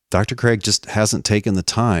carefully. Dr. Craig just hasn't taken the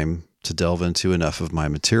time to delve into enough of my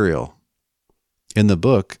material. In the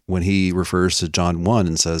book, when he refers to John 1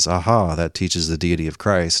 and says, aha, that teaches the deity of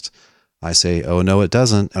Christ, I say, oh, no, it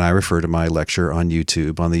doesn't. And I refer to my lecture on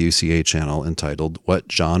YouTube on the UCA channel entitled What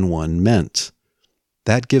John 1 Meant.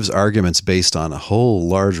 That gives arguments based on a whole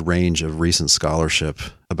large range of recent scholarship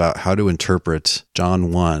about how to interpret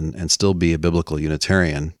John 1 and still be a biblical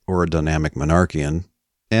Unitarian or a dynamic monarchian.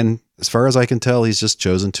 And as far as I can tell, he's just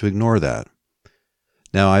chosen to ignore that.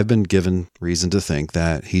 Now, I've been given reason to think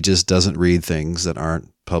that he just doesn't read things that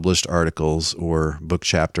aren't published articles or book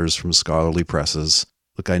chapters from scholarly presses.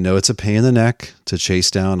 Look, I know it's a pain in the neck to chase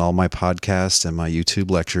down all my podcasts and my YouTube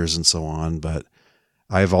lectures and so on, but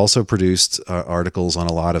I've also produced articles on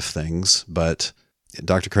a lot of things. But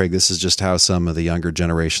Dr. Craig, this is just how some of the younger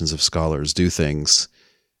generations of scholars do things.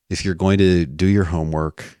 If you're going to do your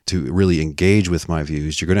homework to really engage with my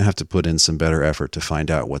views, you're going to have to put in some better effort to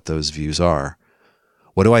find out what those views are.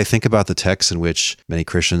 What do I think about the texts in which many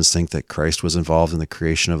Christians think that Christ was involved in the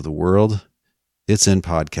creation of the world? It's in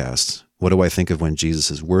podcast. What do I think of when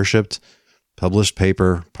Jesus is worshipped? Published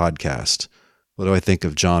paper, podcast. What do I think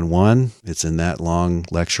of John 1? It's in that long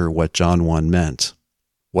lecture, What John 1 Meant.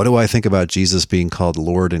 What do I think about Jesus being called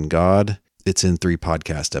Lord and God? It's in 3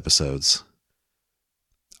 podcast episodes.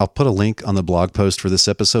 I'll put a link on the blog post for this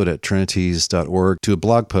episode at trinities.org to a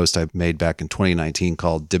blog post I made back in 2019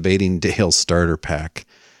 called Debating Dale's Starter Pack,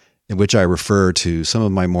 in which I refer to some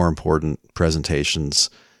of my more important presentations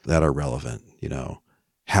that are relevant.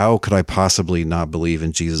 How could I possibly not believe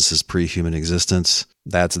in Jesus' pre-human existence?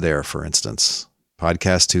 That's there, for instance.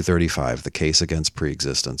 Podcast 235, The Case Against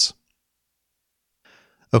Pre-Existence.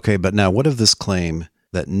 Okay, but now what of this claim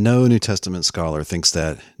that no New Testament scholar thinks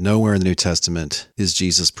that nowhere in the New Testament is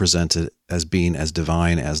Jesus presented as being as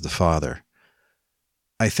divine as the Father?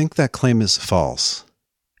 I think that claim is false.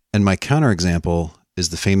 And my counterexample is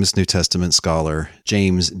the famous New Testament scholar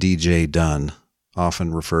James D.J. Dunn,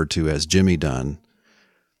 often referred to as Jimmy Dunn.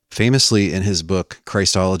 Famously in his book,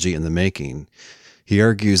 Christology in the Making, he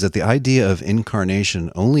argues that the idea of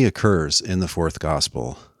incarnation only occurs in the 4th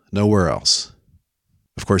gospel, nowhere else.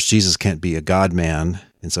 Of course, Jesus can't be a God-man,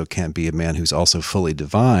 and so can't be a man who's also fully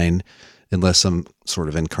divine unless some sort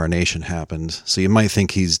of incarnation happened. So you might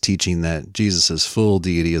think he's teaching that Jesus' full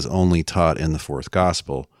deity is only taught in the 4th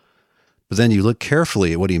gospel. But then you look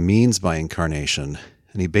carefully at what he means by incarnation,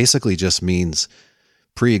 and he basically just means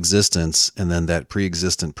pre-existence and then that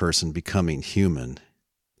pre-existent person becoming human.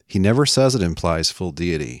 He never says it implies full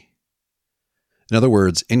deity. In other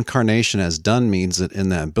words, incarnation as Dunn means it in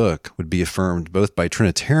that book would be affirmed both by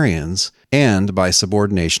Trinitarians and by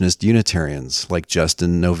subordinationist Unitarians like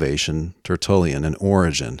Justin, Novatian, Tertullian, and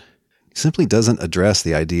Origen. He simply doesn't address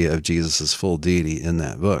the idea of Jesus' full deity in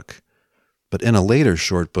that book. But in a later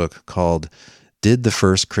short book called Did the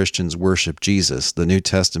First Christians Worship Jesus? The New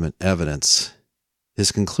Testament Evidence,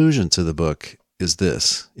 his conclusion to the book is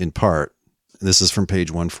this, in part. This is from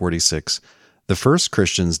page 146. The first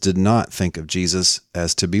Christians did not think of Jesus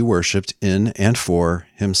as to be worshipped in and for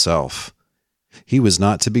himself. He was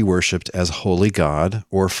not to be worshipped as holy God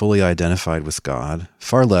or fully identified with God,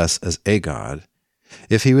 far less as a God.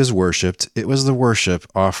 If he was worshipped, it was the worship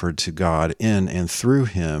offered to God in and through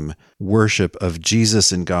him, worship of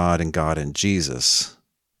Jesus in God and God in Jesus.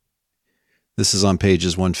 This is on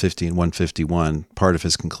pages 150 and 151, part of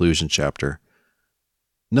his conclusion chapter.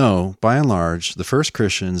 No, by and large, the first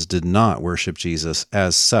Christians did not worship Jesus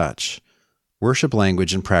as such. Worship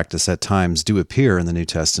language and practice at times do appear in the New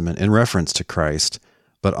Testament in reference to Christ,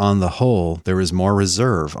 but on the whole, there is more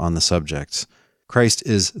reserve on the subject. Christ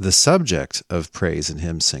is the subject of praise and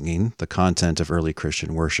hymn singing, the content of early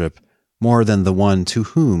Christian worship, more than the one to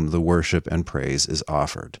whom the worship and praise is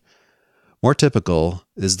offered. More typical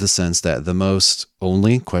is the sense that the most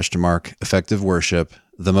effective worship,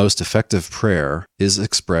 the most effective prayer, is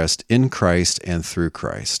expressed in Christ and through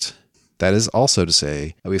Christ. That is also to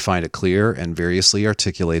say that we find a clear and variously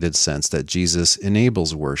articulated sense that Jesus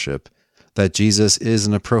enables worship, that Jesus is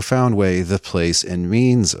in a profound way the place and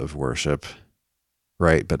means of worship,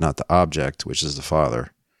 right, but not the object, which is the Father.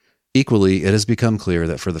 Equally, it has become clear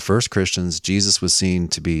that for the first Christians, Jesus was seen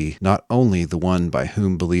to be not only the one by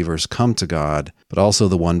whom believers come to God, but also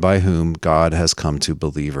the one by whom God has come to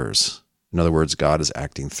believers. In other words, God is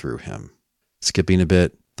acting through him. Skipping a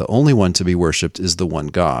bit, the only one to be worshipped is the one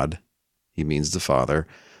God. He means the Father.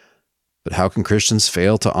 But how can Christians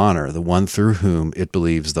fail to honor the one through whom it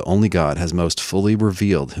believes the only God has most fully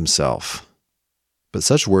revealed himself? But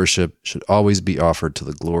such worship should always be offered to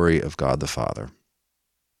the glory of God the Father.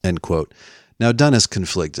 End quote. Now, Dunn is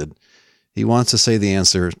conflicted. He wants to say the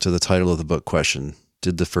answer to the title of the book question,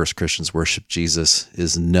 did the first Christians worship Jesus,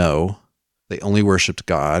 is no. They only worshiped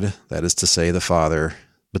God, that is to say the Father,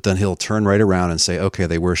 but then he'll turn right around and say, okay,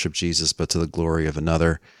 they worship Jesus, but to the glory of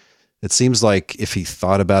another. It seems like if he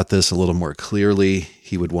thought about this a little more clearly,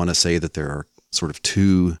 he would want to say that there are sort of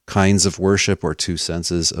two kinds of worship or two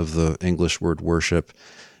senses of the English word worship.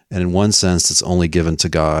 And in one sense, it's only given to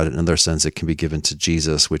God. In another sense, it can be given to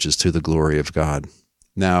Jesus, which is to the glory of God.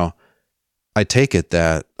 Now, I take it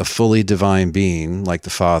that a fully divine being like the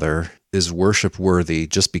Father is worship worthy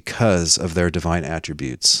just because of their divine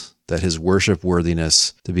attributes, that his worship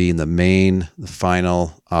worthiness to be the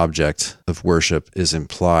final object of worship is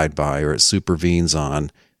implied by, or it supervenes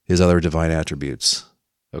on, his other divine attributes.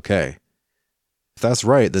 Okay. If that's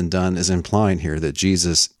right, then Dunn is implying here that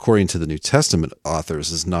Jesus, according to the New Testament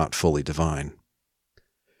authors, is not fully divine.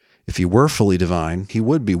 If he were fully divine, he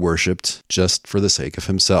would be worshipped just for the sake of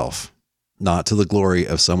himself, not to the glory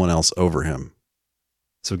of someone else over him.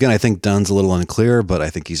 So again, I think Dunn's a little unclear, but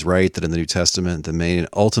I think he's right that in the New Testament, the main and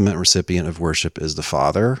ultimate recipient of worship is the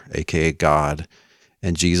Father, aka God,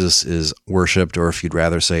 and Jesus is worshipped, or if you'd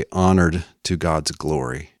rather say honored, to God's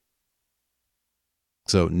glory.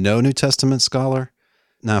 So no New Testament scholar?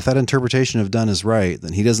 Now, if that interpretation of Dunn is right,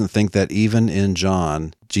 then he doesn't think that even in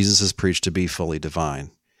John, Jesus is preached to be fully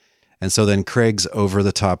divine. And so then Craig's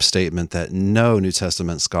over-the-top statement that no New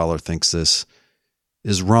Testament scholar thinks this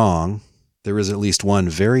is wrong. There is at least one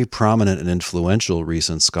very prominent and influential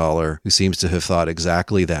recent scholar who seems to have thought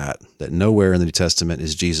exactly that nowhere in the New Testament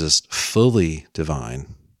is Jesus fully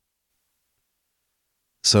divine.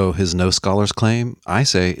 So his no scholars claim, I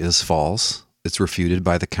say, is false. It's refuted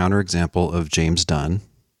by the counterexample of James Dunn.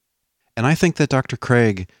 And I think that Dr.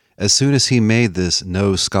 Craig, as soon as he made this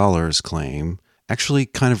no scholars claim, actually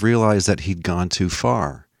kind of realized that he'd gone too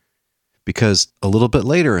far. Because a little bit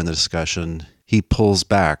later in the discussion, he pulls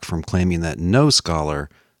back from claiming that no scholar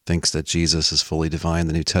thinks that Jesus is fully divine in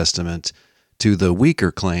the New Testament to the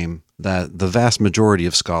weaker claim that the vast majority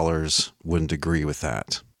of scholars wouldn't agree with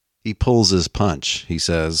that. He pulls his punch. He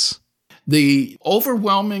says, the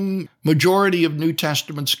overwhelming majority of New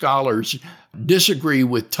Testament scholars disagree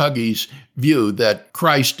with Tuggy's view that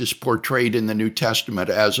Christ is portrayed in the New Testament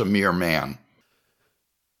as a mere man.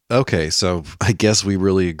 Okay, so I guess we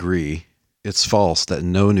really agree. It's false that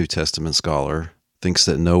no New Testament scholar thinks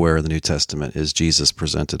that nowhere in the New Testament is Jesus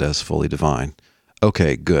presented as fully divine.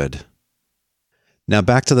 Okay, good. Now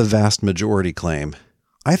back to the vast majority claim.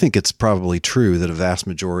 I think it's probably true that a vast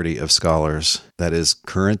majority of scholars, that is,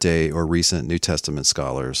 current day or recent New Testament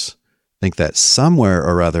scholars, think that somewhere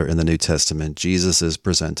or other in the New Testament, Jesus is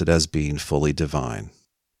presented as being fully divine.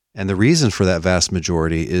 And the reason for that vast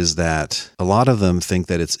majority is that a lot of them think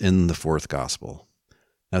that it's in the fourth gospel.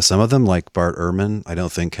 Now, some of them, like Bart Ehrman, I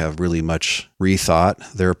don't think have really much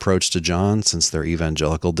rethought their approach to John since their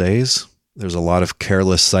evangelical days. There's a lot of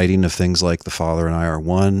careless citing of things like the Father and I are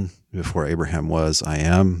one, before Abraham was, I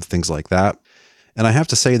am, things like that. And I have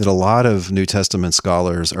to say that a lot of New Testament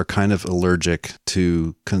scholars are kind of allergic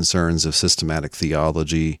to concerns of systematic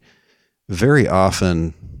theology. Very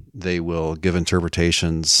often, they will give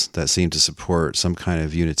interpretations that seem to support some kind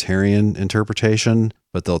of Unitarian interpretation,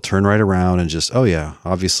 but they'll turn right around and just, oh yeah,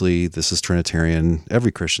 obviously this is Trinitarian.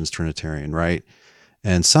 Every Christian's Trinitarian, right?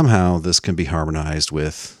 And somehow this can be harmonized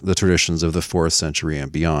with the traditions of the 4th century and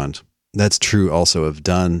beyond. That's true also of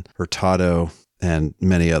Dunn, Hurtado, and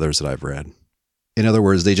many others that I've read. In other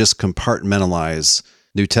words, they just compartmentalize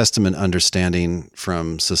New Testament understanding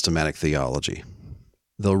from systematic theology.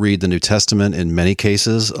 They'll read the New Testament in many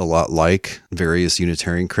cases a lot like various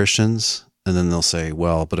Unitarian Christians, and then they'll say,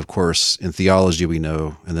 well, but of course, in theology we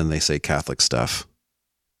know, and then they say Catholic stuff.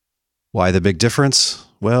 Why the big difference?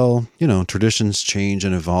 Well, traditions change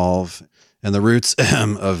and evolve, and the roots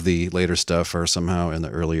of the later stuff are somehow in the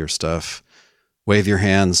earlier stuff. Wave your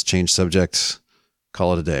hands, change subjects,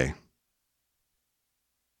 call it a day.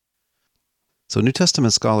 So New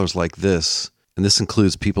Testament scholars like this, and this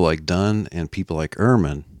includes people like Dunn and people like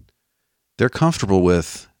Ehrman, they're comfortable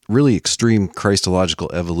with really extreme Christological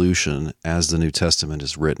evolution as the New Testament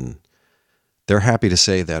is written. They're happy to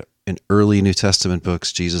say that in early New Testament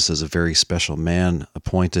books, Jesus is a very special man,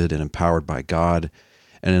 appointed and empowered by God.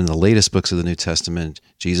 And in the latest books of the New Testament,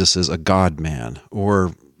 Jesus is a God-man,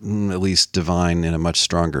 or at least divine in a much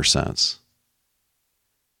stronger sense.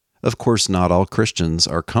 Of course, not all Christians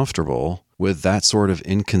are comfortable with that sort of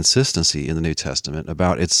inconsistency in the New Testament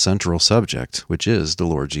about its central subject, which is the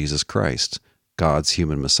Lord Jesus Christ, God's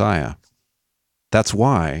human Messiah. That's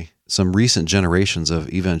why some recent generations of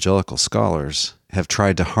evangelical scholars have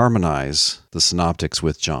tried to harmonize the synoptics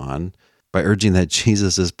with John by urging that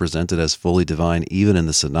Jesus is presented as fully divine even in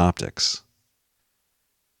the synoptics.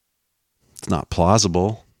 It's not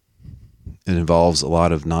plausible. It involves a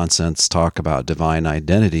lot of nonsense talk about divine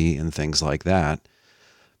identity and things like that,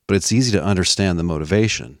 but it's easy to understand the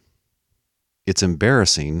motivation. It's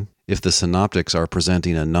embarrassing if the synoptics are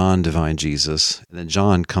presenting a non-divine Jesus, and then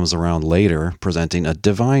John comes around later presenting a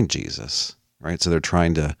divine Jesus, right? So they're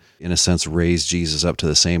trying to, in a sense, raise Jesus up to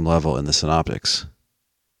the same level in the synoptics.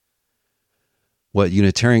 What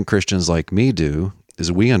Unitarian Christians like me do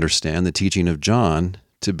is we understand the teaching of John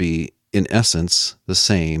to be, in essence, the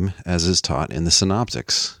same as is taught in the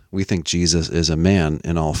synoptics. We think Jesus is a man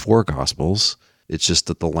in all four Gospels. It's just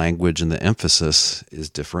that the language and the emphasis is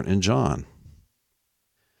different in John.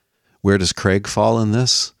 Where does Craig fall in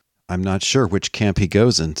this? I'm not sure which camp he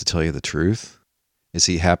goes in, to tell you the truth. Is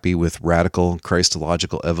he happy with radical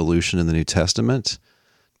Christological evolution in the New Testament?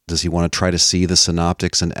 Does he want to try to see the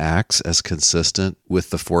synoptics and Acts as consistent with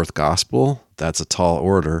the fourth gospel? That's a tall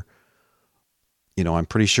order. I'm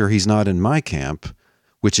pretty sure he's not in my camp,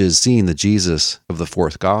 which is seeing the Jesus of the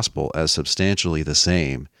fourth gospel as substantially the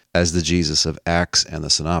same as the Jesus of Acts and the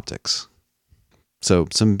synoptics. So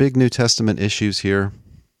some big New Testament issues here,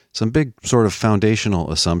 some big sort of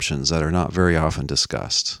foundational assumptions that are not very often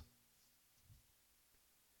discussed.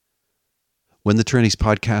 When the Trinity's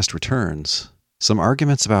podcast returns, some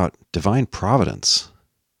arguments about divine providence.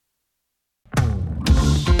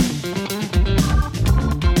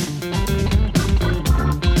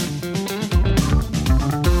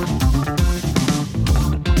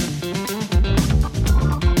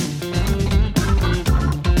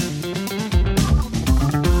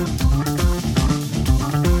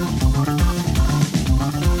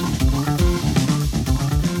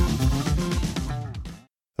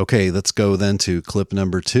 Okay, let's go then to clip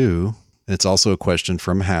number 2. It's also a question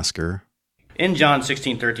from Hasker. In John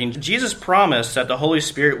 16:13, Jesus promised that the Holy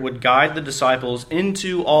Spirit would guide the disciples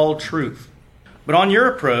into all truth. But on your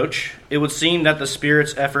approach, it would seem that the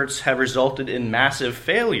Spirit's efforts have resulted in massive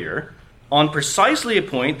failure on precisely a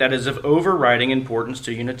point that is of overriding importance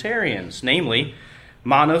to Unitarians, namely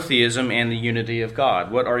monotheism and the unity of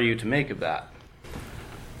God. What are you to make of that?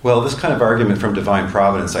 Well, this kind of argument from divine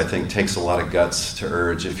providence, I think, takes a lot of guts to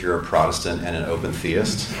urge if you're a Protestant and an open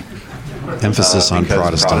theist. Emphasis on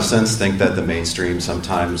Protestant. Protestants think that the mainstream,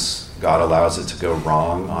 sometimes God allows it to go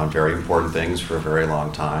wrong on very important things for a very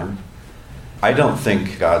long time. I don't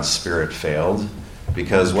think God's Spirit failed,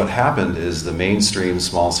 because what happened is the mainstream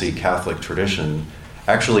small c Catholic tradition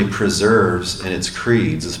actually preserves in its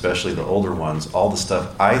creeds, especially the older ones, all the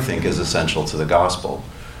stuff I think is essential to the gospel.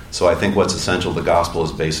 So I think what's essential to the gospel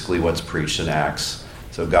is basically what's preached in Acts.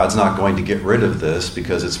 So God's not going to get rid of this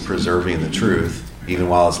because it's preserving the truth, even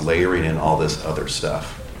while it's layering in all this other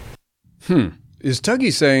stuff. Is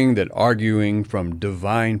Tuggy saying that arguing from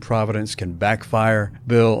divine providence can backfire,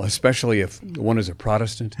 Bill, especially if one is a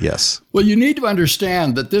Protestant? Yes. Well, you need to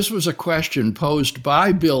understand that this was a question posed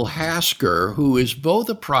by Bill Hasker, who is both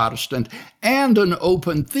a Protestant and an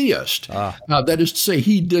open theist. That is to say,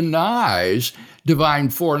 he denies divine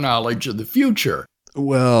foreknowledge of the future.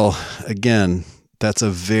 Well, again, that's a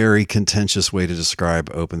very contentious way to describe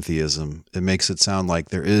open theism. It makes it sound like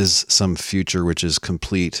there is some future which is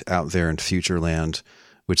complete out there in future land,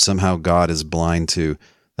 which somehow God is blind to.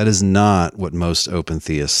 That is not what most open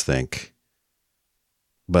theists think.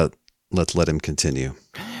 But let's let him continue.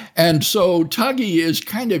 And so Tuggy is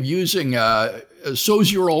kind of using a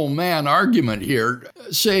so's-your-old man argument here,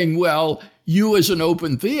 saying, well, you as an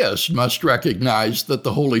open theist must recognize that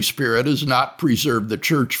the Holy Spirit has not preserved the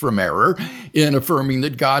church from error in affirming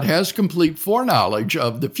that God has complete foreknowledge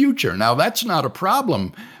of the future. Now, that's not a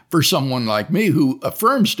problem for someone like me who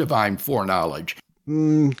affirms divine foreknowledge.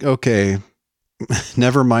 Okay.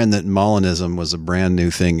 Never mind that Molinism was a brand new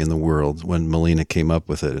thing in the world when Molina came up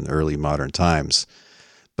with it in early modern times.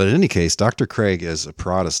 But in any case, Dr. Craig is a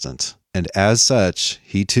Protestant. And as such,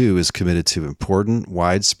 he too is committed to important,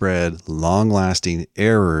 widespread, long-lasting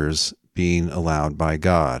errors being allowed by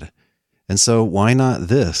God. And so why not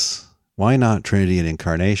this? Why not Trinity and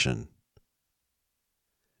Incarnation?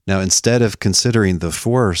 Now, instead of considering the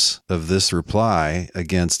force of this reply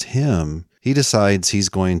against him, he decides he's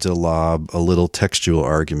going to lob a little textual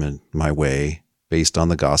argument my way based on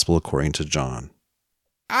the Gospel according to John.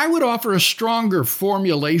 I would offer a stronger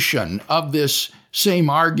formulation of this same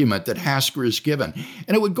argument that Hasker has given,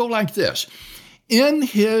 and it would go like this. In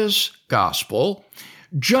his Gospel,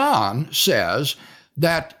 John says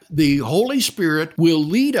that the Holy Spirit will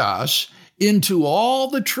lead us into all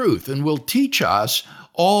the truth and will teach us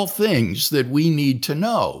all things that we need to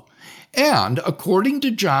know. And according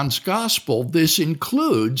to John's Gospel, this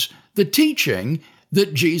includes the teaching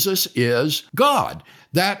that Jesus is God.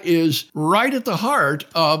 That is right at the heart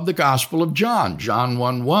of the Gospel of John. John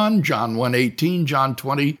 1:1, John 1:18, John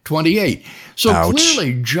 20:28. So Ouch.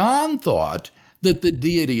 Clearly, John thought that the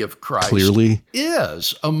deity of Christ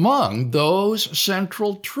is among those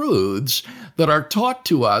central truths that are taught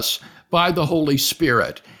to us by the Holy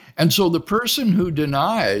Spirit. And so the person who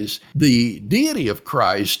denies the deity of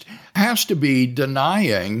Christ has to be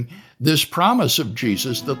denying this promise of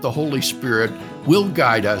Jesus that the Holy Spirit will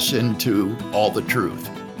guide us into all the truth.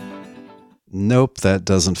 Nope, that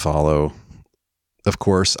doesn't follow. Of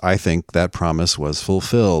course, I think that promise was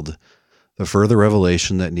fulfilled. The further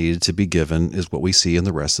revelation that needed to be given is what we see in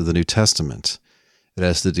the rest of the New Testament. It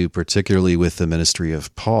has to do particularly with the ministry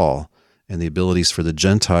of Paul and the abilities for the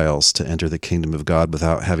Gentiles to enter the kingdom of God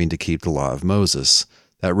without having to keep the law of Moses.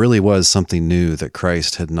 That really was something new that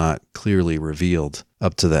Christ had not clearly revealed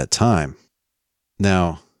up to that time.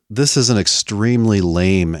 Now, this is an extremely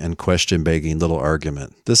lame and question-begging little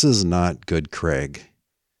argument. This is not good Craig.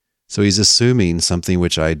 So he's assuming something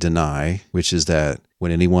which I deny, which is that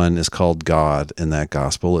when anyone is called God in that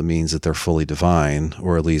gospel, it means that they're fully divine,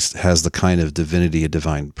 or at least has the kind of divinity a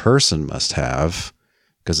divine person must have,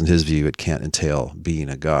 because in his view, it can't entail being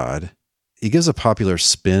a god. He gives a popular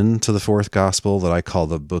spin to the fourth gospel that I call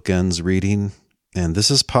the bookends reading, and this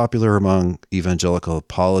is popular among evangelical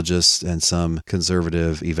apologists and some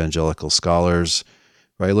conservative evangelical scholars.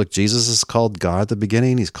 Right? Look, Jesus is called God at the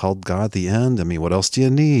beginning. He's called God at the end. I mean, what else do you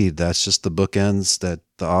need? That's just the bookends that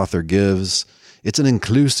the author gives. It's an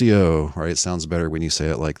inclusio, right? It sounds better when you say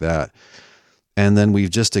it like that. And then we've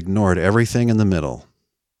just ignored everything in the middle.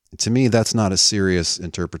 To me, that's not a serious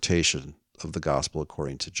interpretation of the gospel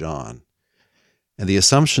according to John. And the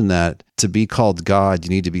assumption that to be called God, you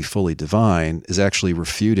need to be fully divine is actually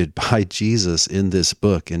refuted by Jesus in this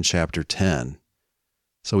book in chapter 10.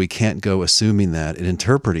 So we can't go assuming that and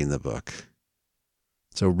interpreting the book.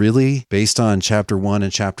 So really, based on chapter 1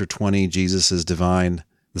 and chapter 20, Jesus is divine.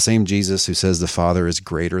 The same Jesus who says the Father is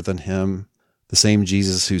greater than him. The same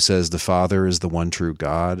Jesus who says the Father is the one true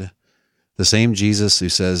God. The same Jesus who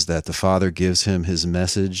says that the Father gives him his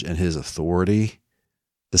message and his authority.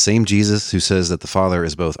 The same Jesus who says that the Father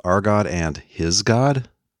is both our God and his God.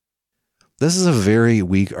 This is a very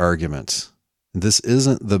weak argument. This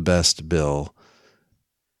isn't the best bill.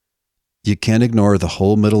 You can't ignore the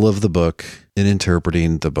whole middle of the book in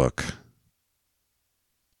interpreting the book.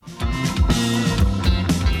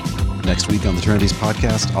 Next week on the Trinities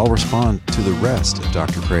podcast, I'll respond to the rest of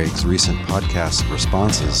Dr. Craig's recent podcast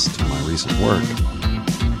responses to my recent work,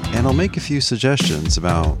 and I'll make a few suggestions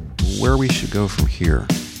about where we should go from here.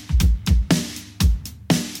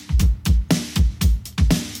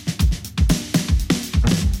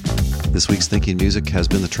 This week's Thinking Music has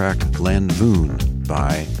been the track Landvoon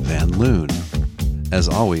by Van Loon. As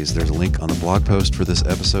always, there's a link on the blog post for this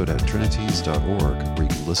episode at trinities.org where you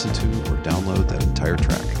can listen to or download that entire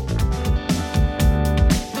track.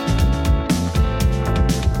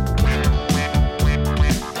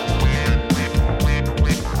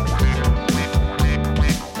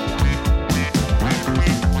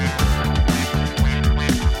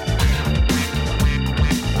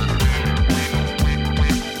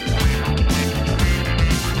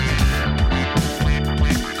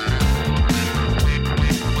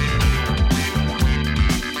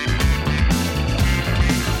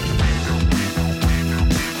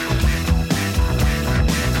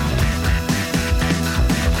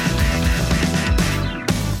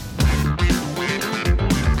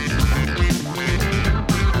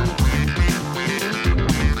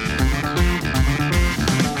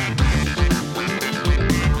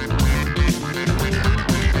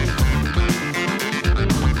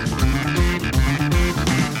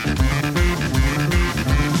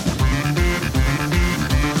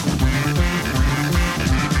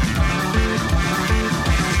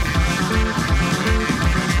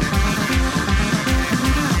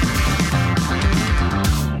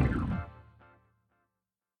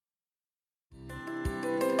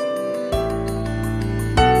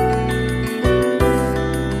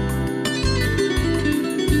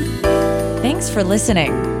 Thanks for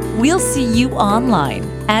listening. We'll see you online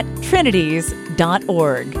at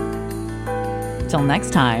trinities.org. Till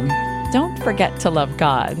next time, don't forget to love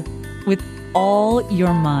God with all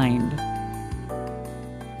your mind.